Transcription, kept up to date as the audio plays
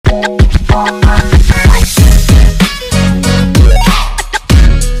Hey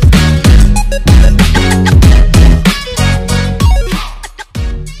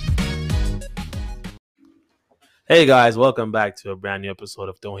guys, welcome back to a brand new episode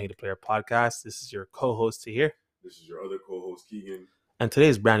of Don't Hate a Player podcast. This is your co-host here. This is your other co-host Keegan. And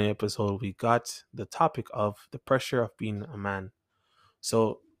today's brand new episode, we got the topic of the pressure of being a man.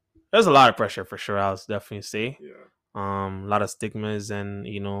 So there's a lot of pressure for sure, I'll definitely say. Yeah. A lot of stigmas and,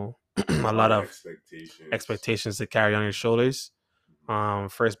 a lot of expectations to carry on your shoulders.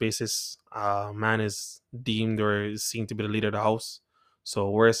 First basis, man is deemed or is seen to be the leader of the house. So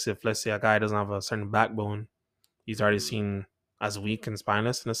worse if, let's say, a guy doesn't have a certain backbone, he's already seen as weak and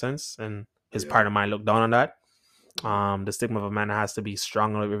spineless in a sense, and his partner might look down on that. The stigma of a man has to be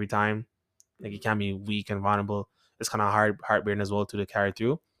strong every time. Like, he can't be weak and vulnerable. It's kind of heartbearing as well to carry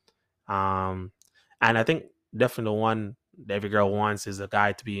through. And I think definitely the one that every girl wants is a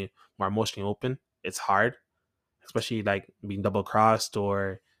guy to be more emotionally open. It's hard, especially like being double crossed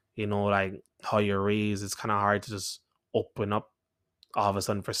or like how you're raised. It's kind of hard to just open up all of a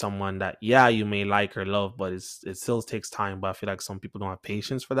sudden for someone that you may like or love, but it still takes time. But I feel like some people don't have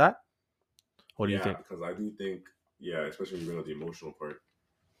patience for that. What do you think? Because I do think, especially when you bring up the emotional part,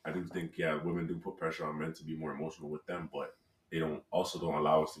 I do think, women do put pressure on men to be more emotional with them, but they don't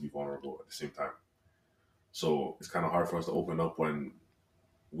allow us to be vulnerable at the same time. So it's kind of hard for us to open up when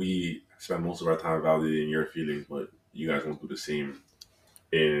we spend most of our time validating your feelings, but you guys won't do the same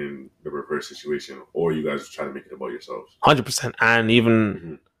in the reverse situation, or you guys try to make it about yourselves. 100%. And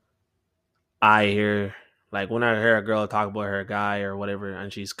even I hear, like, when I hear a girl talk about her guy or whatever,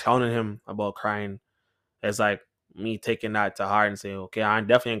 and she's clowning him about crying, it's like me taking that to heart and saying, okay, I'm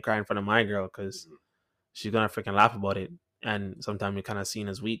definitely crying in front of my girl because she's gonna freaking laugh about it. And sometimes you're kind of seen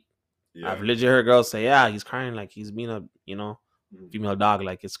as weak. Yeah. I've legit heard girls say, he's crying like he's being a female dog.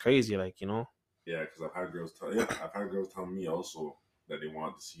 Like, it's crazy, like, Yeah, because I've had girls tell me also that they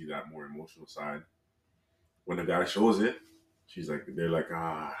want to see that more emotional side. When the guy shows it, they're like,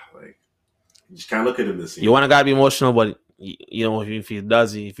 like, you just can't look at him the same. You want a guy to be emotional, but if he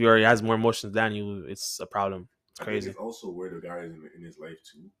does, if he already has more emotions than you, it's a problem. It's crazy. It's also where the guy is in his life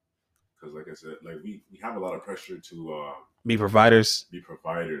too, because like I said, like we have a lot of pressure to be providers,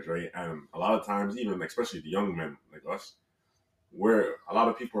 right? And a lot of times, even especially the young men like us, where a lot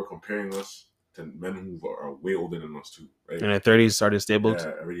of people are comparing us to men who are way older than us too, right? In their 30s, started stable.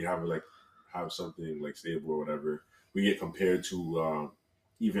 Yeah, already have something like stable or whatever. We get compared to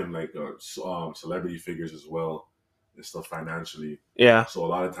even like celebrity figures as well and stuff financially. Yeah. So a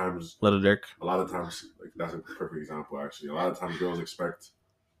lot of times, Little Dirk. A lot of times, like, that's a perfect example actually. A lot of times, girls expect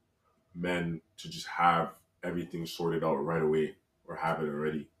men to just have everything sorted out right away or have it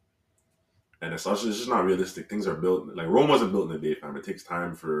already. And it's just not realistic. Things are built, like Rome wasn't built in a day, fam. It takes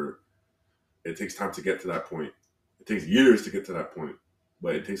time to get to that point. It takes years to get to that point,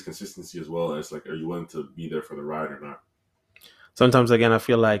 but it takes consistency as well. As like, are you willing to be there for the ride or not? Sometimes, again, I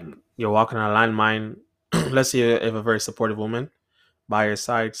feel like you're walking on a landmine. Let's say you have a very supportive woman by your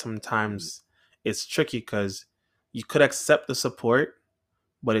side. Sometimes it's tricky because you could accept the support,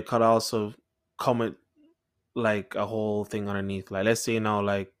 but it could also come with like a whole thing underneath. Like, let's say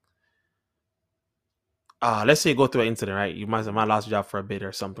let's say you go through an incident, right? You might lost your job for a bit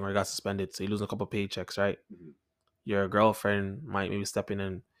or something, or you got suspended, so you lose a couple paychecks, right? Your girlfriend might maybe step in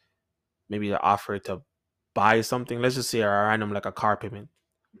and maybe offer to buy something. Let's just say a random, like a car payment,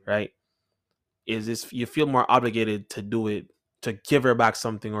 right? Is this, you feel more obligated to do it, to give her back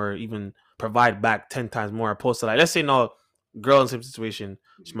something or even provide back 10 times more, opposed to, like, let's say no girl in the same situation,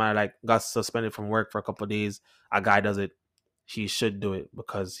 she might like got suspended from work for a couple of days, a guy does it, he should do it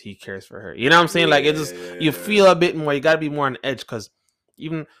because he cares for her. You know what I'm saying? Like, it just, you feel a bit more, you got to be more on edge. Because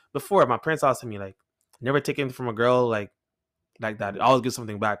even before, my parents asked me, like, never take anything from a girl like that. Always give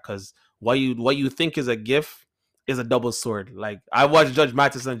something back, because what you think is a gift is a double sword. Like, I watched Judge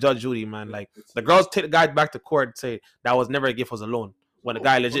Mathis and Judge Judy, man. Like, the girls take the guy back to court and say that was never a gift, was a loan. When the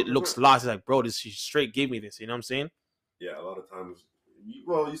guy legit looks lost, he's like, bro, she straight gave me this. You know what I'm saying? Yeah, a lot of times.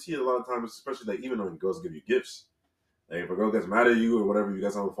 You see it a lot of times, especially like even when girls give you gifts. Like, if a girl gets mad at you or whatever, you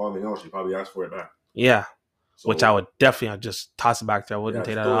guys have a falling out, she probably asks for it back. Yeah, so, which I would definitely just toss it back there. I wouldn't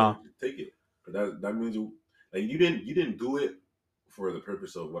take that at all. Take it, but that means you didn't do it for the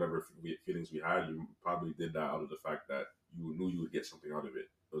purpose of whatever feelings we had. You probably did that out of the fact that you knew you would get something out of it.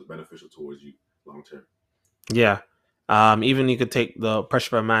 It was beneficial towards you long term. Yeah. Even you could take the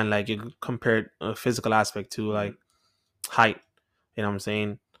pressure of a man, like, you could compare a physical aspect to like height. You know what I'm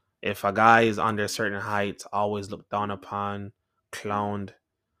saying? If a guy is under a certain height, always looked down upon, clowned.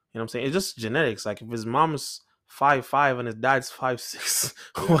 You know what I'm saying? It's just genetics. Like, if his mom's 5'5" and his dad's 5'6".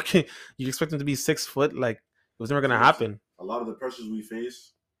 Yeah. What can you expect him to be 6 foot? Like it was never gonna So it's happen. a lot of the pressures we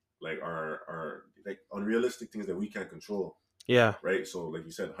face, like are like unrealistic things that we can't control, Yeah, right? So like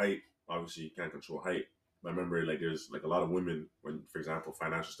you said, height, obviously you can't control height. But I remember like there's like a lot of women when, for example,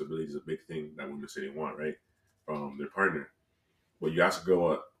 financial stability is a big thing that women say they want, right, from their partner. Well, you ask a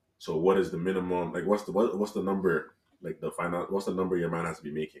girl, so what is the minimum? Like, what's the number? Like the final, what's the number your man has to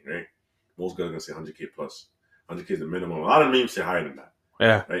be making, right? Most girls are gonna say 100K plus. 100K is the minimum. A lot of names say higher than that,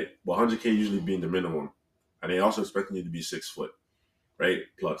 yeah, right? But 100K usually being the minimum, and they also expecting you to be 6 foot, right?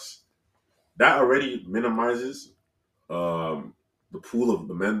 Plus that already minimizes um, the pool of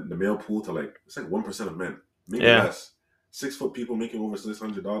the men, the male pool to like it's like 1% of men, maybe yeah. less. 6 foot people making over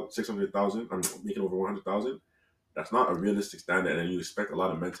 $600, 600,000. I'm making over 100,000. That's not a realistic standard, and you expect a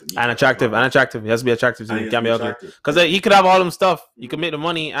lot of men to meet And that. That's attractive, not and happening. attractive. He has to be attractive too. And He he has to can't be be ugly. attractive, Because right? he could have all them stuff. He Mm-hmm. could make the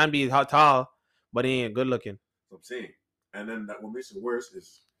money and be hot tall, but he ain't good looking. So I'm saying, and then that what makes it worse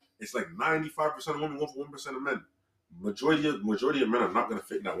is it's like 95% of women, 1% of men. Majority of men are not going to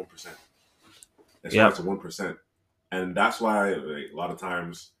fit in that 1%. That's why Yep. it's a 1%, and that's why like, a lot of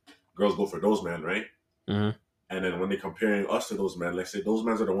times girls go for those men, right? Mm-hmm. And then when they're comparing us to those men, let's say those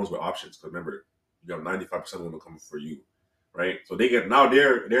men are the ones with options. Because remember, you have 95% of women coming for you, right? So they get now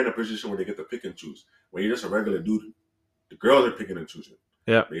they're in a position where they get to pick and choose. When you're just a regular dude, the girls are picking and choosing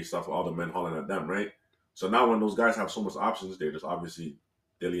Yeah. based off of all the men hollering at them, right? So now when those guys have so much options, they're just obviously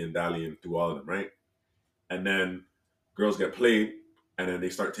dilly and dallying through all of them, right? And then girls get played, and then they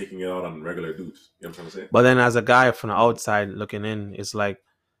start taking it out on regular dudes. You know what I'm trying to say? But then as a guy from the outside looking in, it's like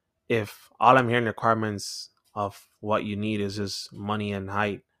if all I'm hearing requirements of what you need is just money and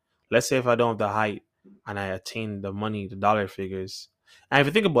height. Let's say if I don't have the height and I attain the money, the dollar figures. And if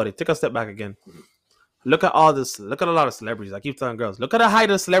you think about it, take a step back again. Mhm. Look at all this. Look at a lot of celebrities. I keep telling girls, look at the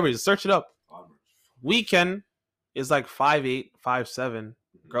height of celebrities. Search it up. Weekend is like 5'8", 5'7".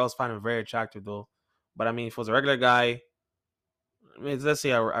 Girls find him very attractive though. But I mean, if it was a regular guy, I mean, let's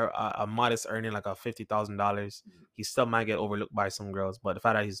say a modest earning like a $50,000, he still might get overlooked by some girls. But the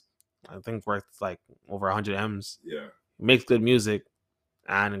fact that he's, I think, worth like over 100 M's, Yeah. makes good music,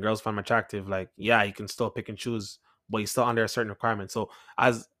 and the girls find him attractive, like yeah, he can still pick and choose, but he's still under a certain requirement. So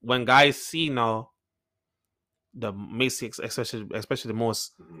as when guys see now the basics, especially the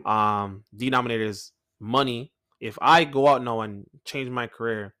most denominators money. If I go out now and change my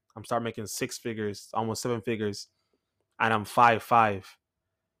career, I'm start making 6 figures, almost 7 figures, and I'm 5'5".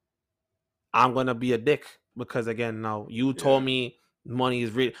 I'm gonna be a dick because again, now you told me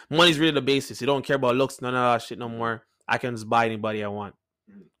money's really the basis. You don't care about looks, none of that shit no more. I can just buy anybody I want.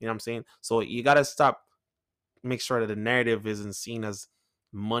 You know what I'm saying? So you gotta stop, make sure that the narrative isn't seen as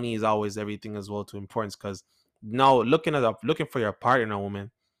money is always everything as well to importance. Because now looking for your partner,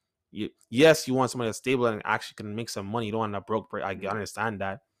 woman, yes, you want somebody that's stable and actually can make some money. You don't want a broke. I understand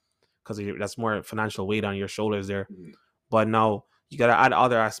that because that's more financial weight on your shoulders there. Mm-hmm. But now you gotta add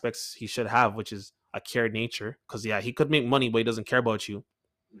other aspects he should have, which is a care nature. Because yeah, he could make money, but he doesn't care about you.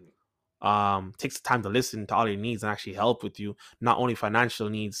 Takes the time to listen to all your needs and actually help with you, not only financial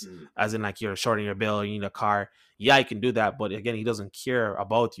needs, as in like you're shorting your bill, you need a car. Yeah, he can do that, but again, he doesn't care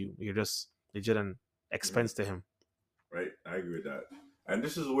about you. You're just legit an expense to him. Right, I agree with that. And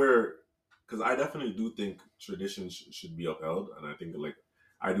this is where, because I definitely do think traditions should be upheld, and I think like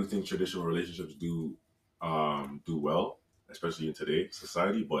I do think traditional relationships do well, especially in today's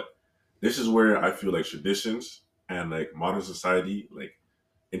society. But this is where I feel like traditions and like modern society like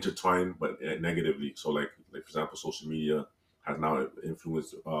intertwine, but negatively. So like for example, social media has now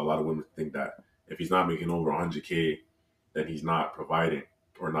influenced a lot of women to think that if he's not making over 100K, then he's not providing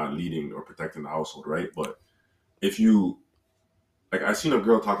or not leading or protecting the household, right? But if you like, I seen a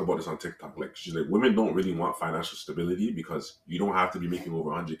girl talk about this on TikTok. Like, she's like, women don't really want financial stability because you don't have to be making over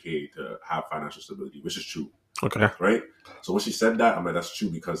 100K to have financial stability, which is true. Okay. Right? So when she said that, I'm like, that's true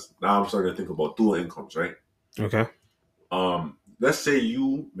because now I'm starting to think about dual incomes, right? Okay. Let's say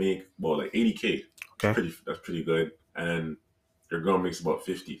you make, well, like 80K. Okay. That's pretty good. And your girl makes about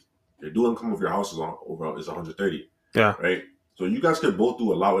 50. Your dual income of your house is overall is 130. Yeah. Right? So you guys could both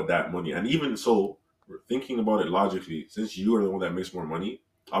do a lot with that money. And even so, thinking about it logically, since you are the one that makes more money,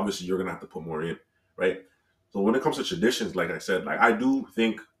 obviously you're gonna have to put more in, right? So when it comes to traditions, like I said, like I do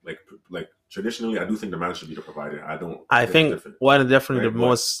think, like traditionally, I do think the man should be the provider. I think it's think different, one of definitely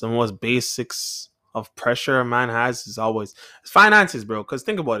right? the most basics of pressure a man has is always finances, bro. Because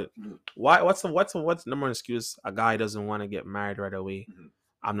think about it. What's the number one excuse a guy doesn't want to get married right away?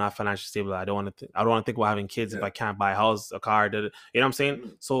 I'm not financially stable. I don't want to. I don't want to think about having kids if I can't buy a house, a car. You know what I'm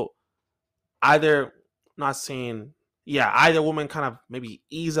saying? So either, not saying, yeah, either woman kind of maybe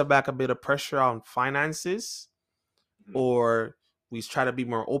ease back a bit of pressure on finances, or we try to be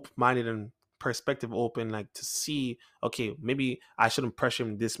more open-minded and perspective open, like to see, okay, maybe I shouldn't pressure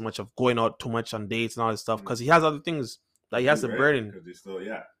him this much of going out too much on dates and all this stuff because he has other things that he has do, to right? burden. Because they still,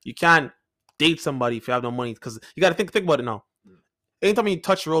 yeah. You can't date somebody if you have no money because you got to think about it now. Anytime you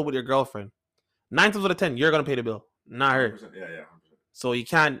touch the road with your girlfriend, 9 times out of 10, you're gonna pay the bill, not her. 100%, yeah, 100%. So you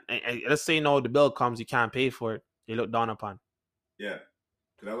can't. Let's say no, the bill comes, you can't pay for it. You look down upon. Yeah,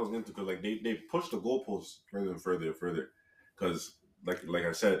 because I was into because like they push the goalposts further and further and further. Because like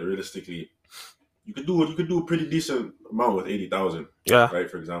I said, realistically, you could do a pretty decent amount with 80,000. Yeah,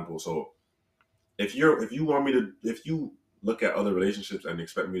 right. For example, so if you look at other relationships and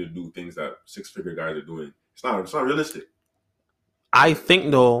expect me to do things that 6-figure guys are doing, it's not realistic. I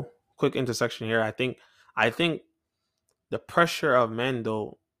think though. Quick intersection here. I think the pressure of men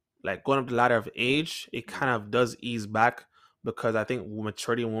though, like going up the ladder of age, it kind of does ease back because I think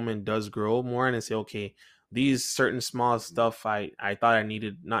maturity in women does grow more and they say, okay, these certain small stuff I thought I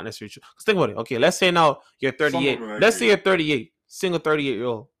needed, not necessarily true. Because think about it. Okay, let's say now you're 38. Let's say you're 38, single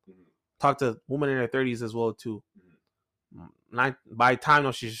 38-year-old. Talk to women in their 30s as well too. By time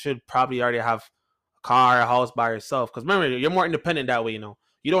now she should probably already have a car, a house by herself. Because remember, you're more independent that way.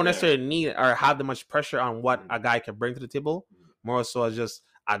 You don't necessarily need or have that much pressure on what a guy can bring to the table. More so as just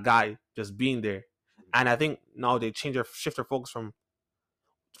a guy just being there. And I think now they shift their focus from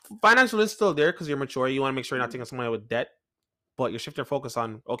financial is still there because you're mature. You want to make sure you're not taking someone with debt, but you shift your focus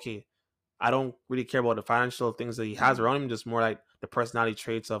on, okay, I don't really care about the financial things that he has around him, just more like the personality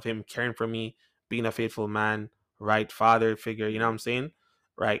traits of him caring for me, being a faithful man, right, father figure, you know what I'm saying?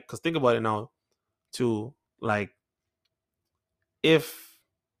 Right? Because think about it now, too, like if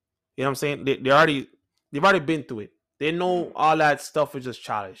you know what I'm saying, they've already been through it. They know all that stuff is just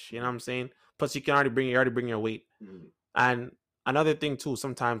childish, you know what I'm saying? Plus you already bring your weight. And another thing too,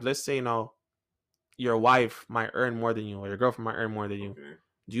 sometimes let's say your wife might earn more than you, or your girlfriend might earn more than you.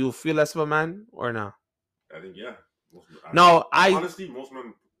 Do you feel less of a man or not? I think yeah. No, honestly most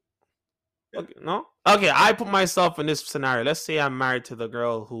men. Yeah. Okay, no. Okay, I put myself in this scenario. Let's say I'm married to the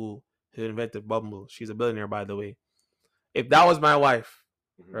girl who invented Bumble. She's a billionaire, by the way. If that was my wife,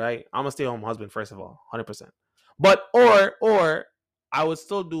 right? I'm a stay-at-home husband, first of all, 100%. But or I would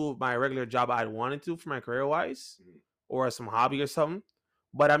still do my regular job I'd wanted to for my career-wise, or some hobby or something.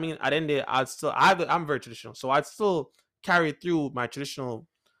 But I mean, at the end of the day, I'm very traditional, so I'd still carry through my traditional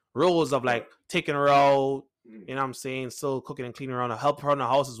roles of like taking her out, you know what I'm saying, still cooking and cleaning around, help her in the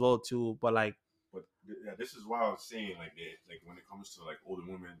house as well too. But yeah, this is why I was saying like when it comes to like older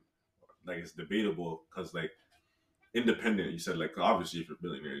women, like it's debatable because like independent. You said like obviously if you're a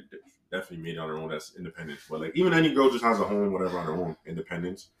billionaire, definitely made on her own. That's independent. But like even any girl just has a home, whatever, on her own,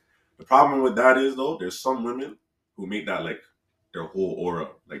 independence. The problem with that is though, there's some women who make that like their whole aura,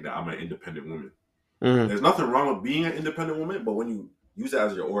 like that I'm an independent woman. There's nothing wrong with being an independent woman, but when you use it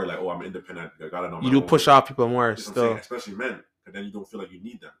as your aura, like oh I'm independent, I got it on my own. You do push off people more still, especially men, because then you don't feel like you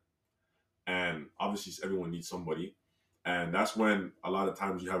need them. And obviously everyone needs somebody, and that's when a lot of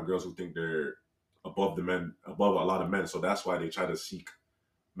times you have girls who think they're above a lot of men, so that's why they try to seek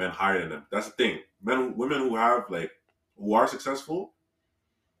men higher than them. That's the thing. Women who are successful,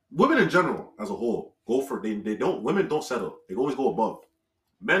 women in general as a whole go for they don't women don't settle. They always go above.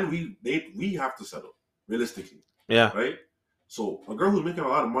 Men we have to settle realistically. Yeah. Right. So a girl who's making a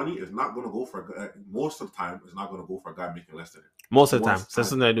lot of money is not going to go for a guy. Most of the time, is not going to go for a guy making less than her. Most of the time, that's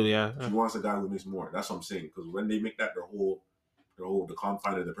something I do. Yeah. She wants a guy who makes more. That's what I'm saying. Because when they make that the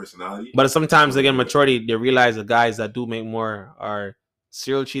confine of their personality. But sometimes again, maturity, they realize the guys that do make more are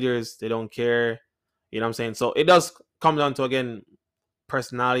serial cheaters. They don't care. You know what I'm saying? So it does come down to again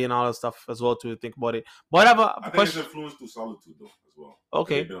personality and all that stuff as well to think about it. But I think it's influenced through solitude though as well.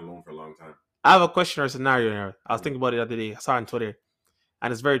 Okay. They've been alone for a long time. I have a question or scenario here. I was thinking about it the other day. I saw it on Twitter,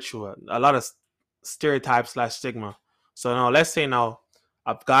 and it's very true. A lot of stereotypes / stigma. So now let's say now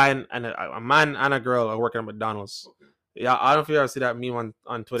a guy and a man and a girl are working at McDonald's. Okay. Yeah, I don't know if you ever see that meme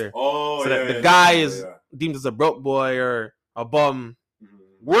on Twitter. Oh, so yeah, the guy is deemed as a broke boy or a bum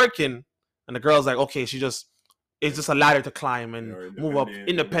working, and the girl's like, okay, it's just a ladder to climb and move up,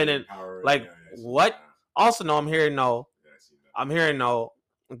 independent. Like what? Also, no, I'm hearing now,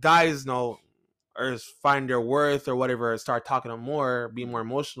 guys know or find their worth or whatever, start talking more, be more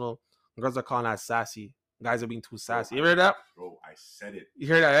emotional. Girls are calling that sassy. Guys are being too sassy. You heard that? Bro, I said it. You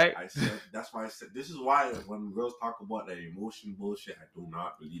heard that, right? I said that's why I said this is why when girls talk about that emotion bullshit, I do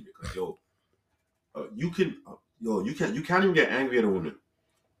not believe it. Cause you can't even get angry at a woman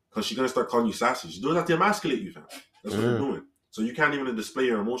because she's gonna start calling you sassy. She's doing that to emasculate you, fam. That's what they're doing. So you can't even display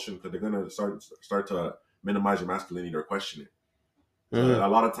your emotion because they're gonna start to minimize your masculinity or question it. So a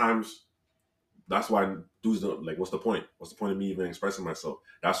lot of times that's why dudes don't like. What's the point? What's the point of me even expressing myself?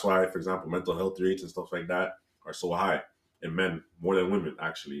 That's why, for example, mental health rates and stuff like that are so high in men more than women,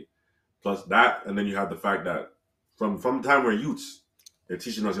 actually. Plus that, and then you have the fact that from the time we're youths, they're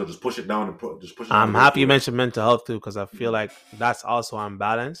teaching us, just push it down and just push it down I'm and go happy you through it. mentioned mental health too, because I feel Mhm. like that's also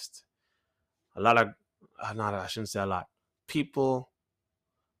unbalanced. A lot of, not I shouldn't say a lot. People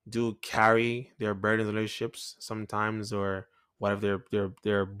do carry their burdens in relationships sometimes, or whatever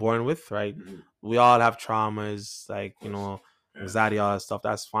they're born with, right? Mhm. We all have traumas, like, Of course. Yeah. anxiety, all that stuff.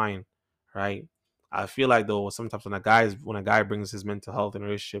 That's fine, right? I feel like though sometimes when a guy brings his mental health in a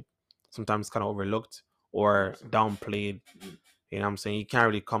relationship, sometimes it's kind of overlooked or 100%. downplayed. Mhm. You know what I'm saying? You can't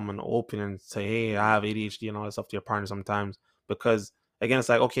really come and open and say, hey, I have ADHD and all that stuff to your partner sometimes. Because again, it's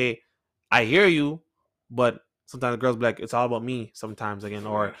like, okay, I hear you, but sometimes the girls be like, it's all about me sometimes again.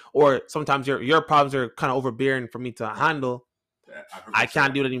 Yeah. Or sometimes your problems are kind of overbearing for me to handle. I I prefer say can't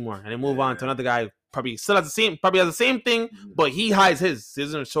that. do it anymore. And then Yeah, move on to yeah, another guy, probably has the same thing, yeah. but he hides his. He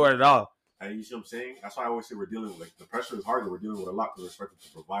doesn't show it at all. And you see what I'm saying? That's why I always say we're dealing with, like, the pressure is hard, we're dealing with a lot because we're expected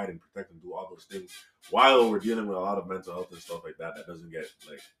to provide and protect and do all those things while we're dealing with a lot of mental health and stuff like that doesn't get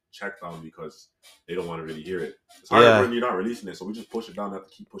like checked on because they don't want to really hear it. It's harder Yeah. when you're not releasing it, so we just push it down, have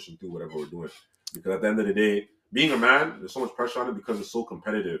to keep pushing through whatever we're doing. Because at the end of the day, being a man, there's so much pressure on it because it's so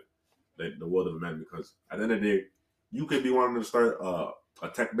competitive, like the world of men. Because at the end of the day, you could be wanting to start a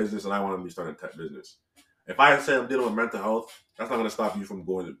tech business and I want to be starting a tech business. If I say I'm dealing with mental health, that's not going to stop you from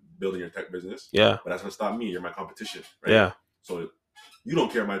going to building your tech business. Yeah. But that's going to stop me. You're my competition, right? Yeah. So you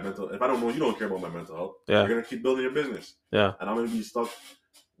don't care my mental. If I don't know you don't care about my mental health, Yeah. you're going to keep building your business. Yeah. And I'm going to be stuck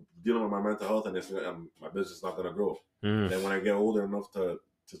dealing with my mental health, and my business is not going to grow. Mm. And then when I get older enough to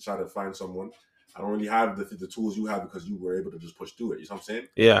try to find someone, I don't really have the tools you have because you were able to just push through it. You know what I'm saying?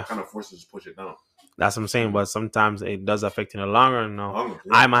 Yeah. I'm kind of forced to just push it down. That's what I'm saying. But sometimes it does affect in the long run. Yeah,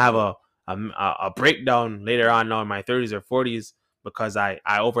 I might have a breakdown later on now in my 30s or 40s because I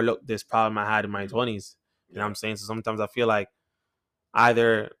overlooked this problem I had in my 20s. You know what I'm saying? So sometimes I feel like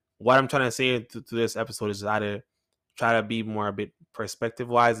either what I'm trying to say to this episode is either try to be more a bit perspective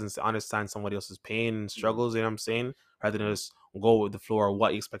wise and understand somebody else's pain and struggles, you know what I'm saying? Rather than just go with the flow or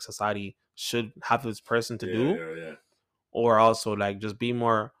what you expect society should have this person to do. Yeah. Or also like just be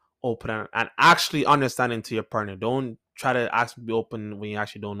more open and actually understanding to your partner. Don't try to actually be open when you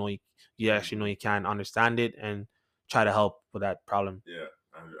actually don't know you actually know you can't understand it, and try to help with that problem. Yeah,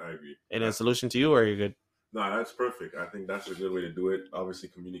 I agree. And a solution to you, or you're good? No, that's perfect. I think that's a good way to do it. Obviously,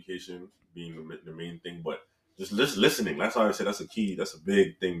 communication being the main thing, but just listening. That's why I say that's a key. That's a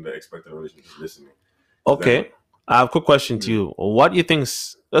big thing to expect in a relationship. Just listening. Then, Okay. I have a quick question to you. What do you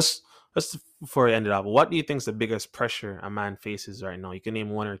think's let's before I end it up, what do you think's the biggest pressure a man faces right now? You can name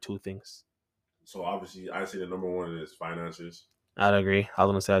one or two things. so obviously, I say the number one is finances, I'd agree. I was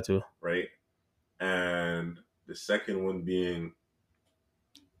gonna say that too. right? And the second one being,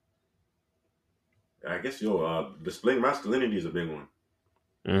 I guess, displaying masculinity is a big one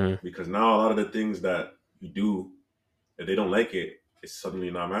Mm-hmm. because now a lot of the things that you do, if they don't like it, it's suddenly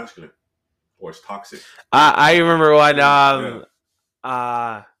not masculine or it's toxic. I remember when Yeah.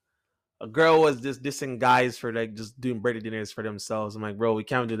 a girl was just dissing guys for like just doing birthday dinners for themselves. I'm like, bro, we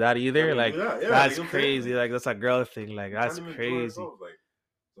can't do that You can't either. even Like do that. Yeah, that's you know what I'm saying? crazy. Like that's a girl thing. Like We can't that's even do it crazy. ourselves. Like,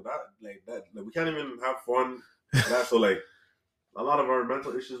 so that we can't even have fun. That so like a lot of our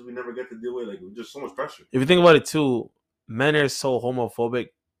mental issues we never get to deal with. Like just so much pressure. If you think about it too, men are so homophobic.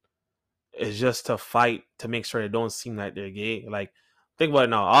 It's just to fight to make sure they don't seem like they're gay. Like think about it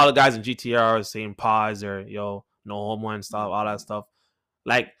now. All the guys in GTR are saying pause or no homo and stuff, all that stuff.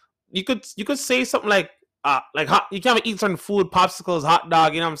 Like you could say something like hot, you can't eat certain food, popsicles, hot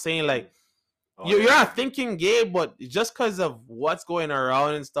dog. You know what I'm saying? Like you're not thinking gay, but just because of what's going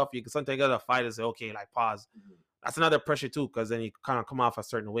around and stuff, you can sometimes get a fight and say, okay, like pause. That's another pressure too, because then you kind of come off a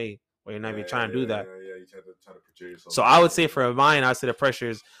certain way where you're not even trying to do that. Yeah. You try to portray yourself. So I would say for mine, I'd say the pressure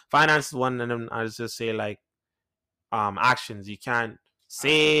is finance is one, and then I would just say like actions. You can't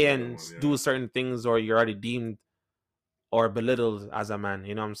say and do certain things, or you're already deemed or belittled as a man.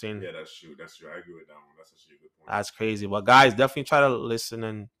 You know what I'm saying? Yeah, that's true. That's true. I agree with that one. That's actually a good point. That's crazy. But guys, definitely try to listen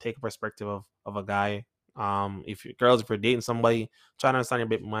and take a perspective of a guy. If you're dating somebody, try to understand your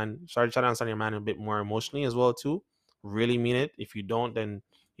bit man. Try to understand your man a bit more emotionally as well too. Really mean it. If you don't, then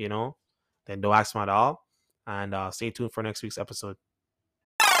then don't ask him at all. And stay tuned for next week's episode.